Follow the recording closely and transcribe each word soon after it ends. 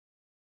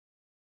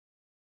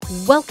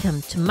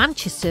Welcome to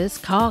Manchester's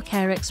Car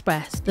Care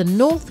Express, the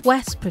North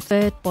West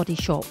preferred body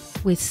shop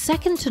with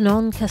second to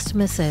none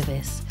customer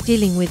service,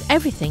 dealing with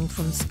everything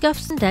from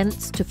scuffs and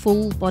dents to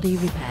full body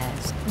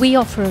repairs. We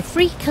offer a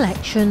free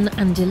collection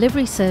and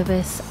delivery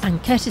service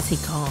and courtesy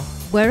car.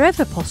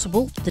 Wherever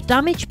possible, the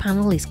damaged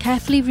panel is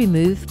carefully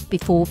removed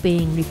before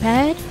being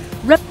repaired,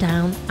 rubbed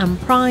down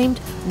and primed,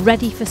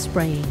 ready for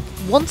spraying.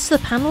 Once the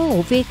panel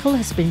or vehicle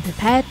has been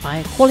prepared by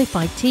a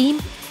qualified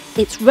team,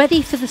 it's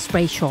ready for the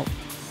spray shop,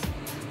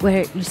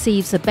 where it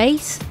receives a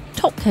base,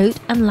 top coat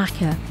and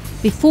lacquer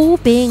before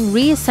being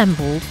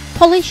reassembled,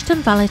 polished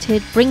and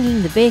valeted,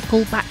 bringing the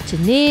vehicle back to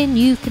near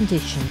new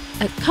condition.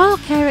 At Car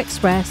Care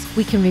Express,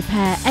 we can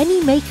repair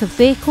any make of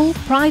vehicle,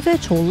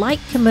 private or light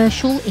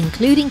commercial,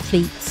 including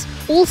fleets.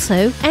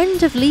 Also,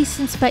 end of lease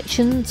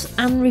inspections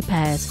and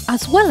repairs,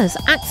 as well as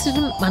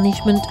accident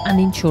management and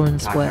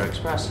insurance Car Care work.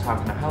 Express, how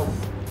can I help?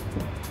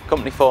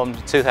 Company formed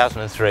in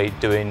 2003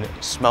 doing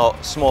small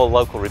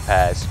local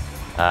repairs.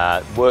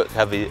 Work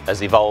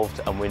has evolved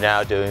and we're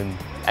now doing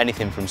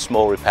anything from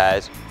small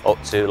repairs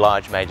up to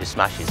large major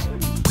smashes.